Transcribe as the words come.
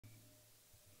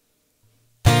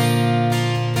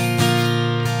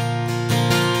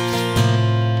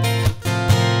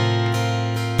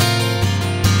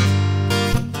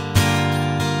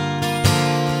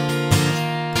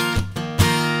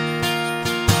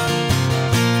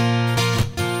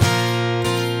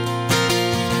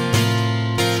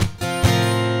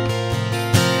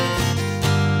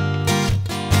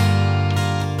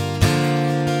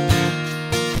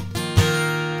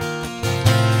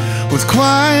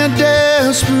quiet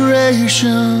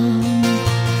desperation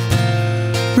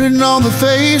written on the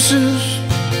faces.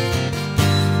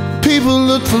 People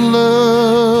look for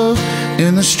love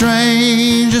in the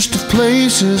strangest of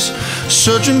places,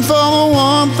 searching for the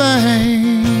one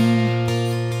thing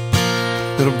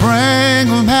that'll bring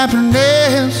them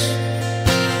happiness.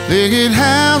 They could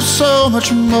have so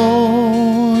much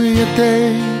more, yet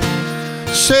they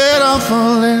settle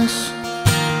for less.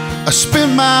 I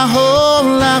spent my whole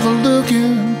life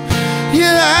looking,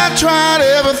 yeah, I tried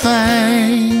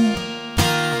everything,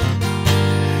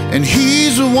 and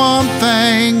he's the one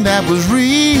thing that was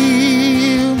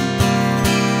real.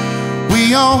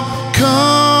 We all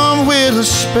come with a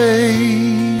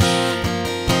space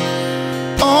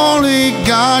only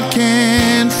God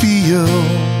can feel.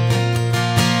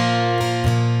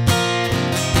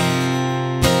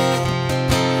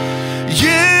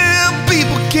 Yeah,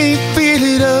 people can't fill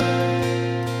it up,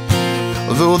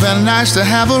 though they're nice to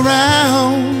have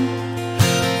around.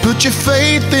 Put your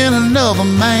faith in another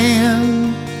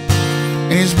man,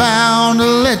 and he's bound to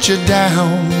let you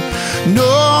down.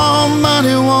 No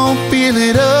money won't fill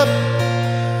it up,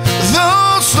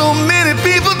 though so many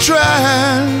people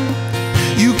try.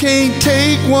 You can't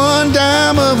take one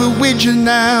dime of it with you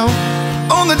now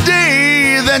on the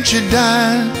day that you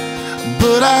die.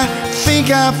 But I think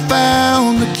I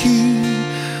found the key,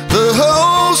 the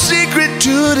whole secret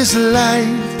to this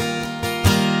life.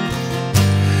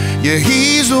 Yeah,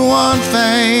 he's the one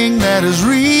thing that is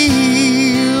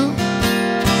real.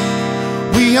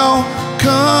 We all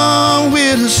come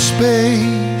with a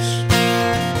space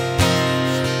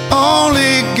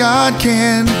only God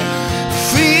can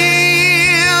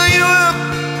fill you up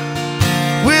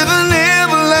with an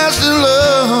everlasting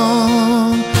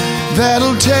love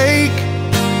that'll take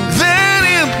that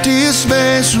empty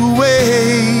space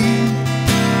away.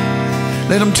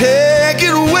 Let him take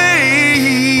it away.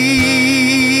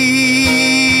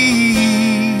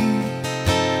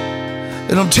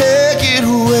 Let him take it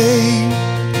away.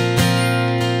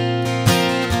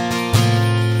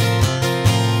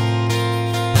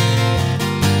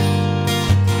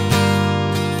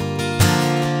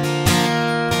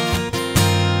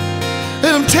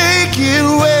 Let him take it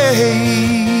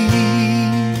away.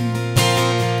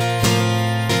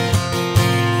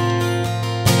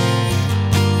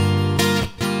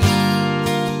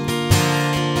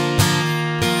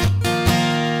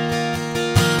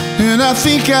 And I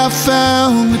think I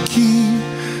found the key,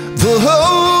 the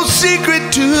whole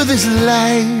secret to this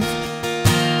life.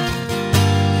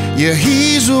 Yeah,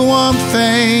 he's the one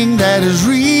thing that is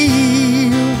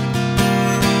real.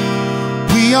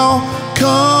 We all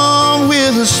come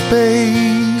with a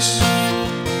space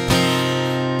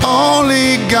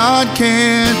only God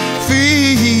can feel.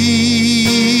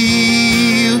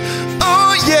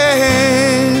 Oh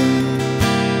yeah,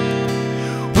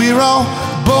 we're all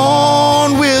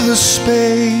born with a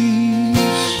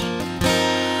space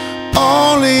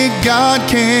only God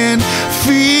can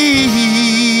feel.